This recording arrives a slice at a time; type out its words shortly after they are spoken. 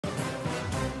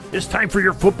It's time for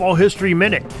your Football History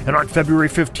Minute. And on February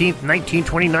 15th,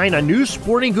 1929, a new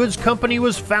sporting goods company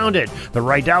was founded. The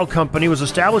Riddell Company was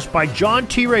established by John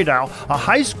T. Riddell, a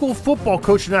high school football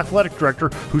coach and athletic director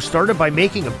who started by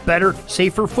making a better,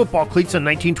 safer football cleats in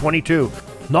 1922.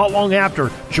 Not long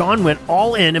after, John went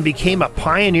all in and became a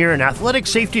pioneer in athletic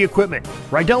safety equipment.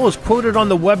 Riddell was quoted on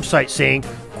the website saying,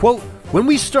 quote, "When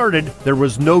we started, there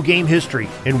was no game history.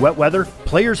 In wet weather,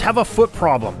 players have a foot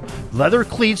problem. Leather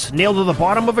cleats nailed to the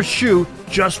bottom of a shoe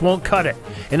just won't cut it.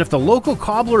 And if the local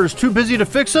cobbler is too busy to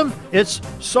fix them, it's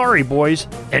sorry, boys,"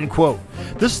 end quote.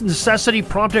 This necessity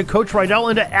prompted Coach Riddell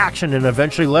into action and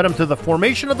eventually led him to the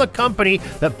formation of the company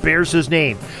that bears his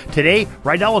name. Today,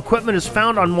 Riddell equipment is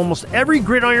found on almost every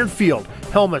gridiron field.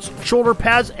 Helmets, shoulder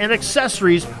pads, and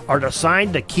accessories are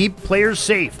designed to keep players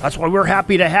safe. That's why we're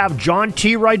happy to have John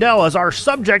T. Riddell as our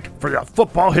subject for the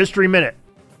Football History Minute.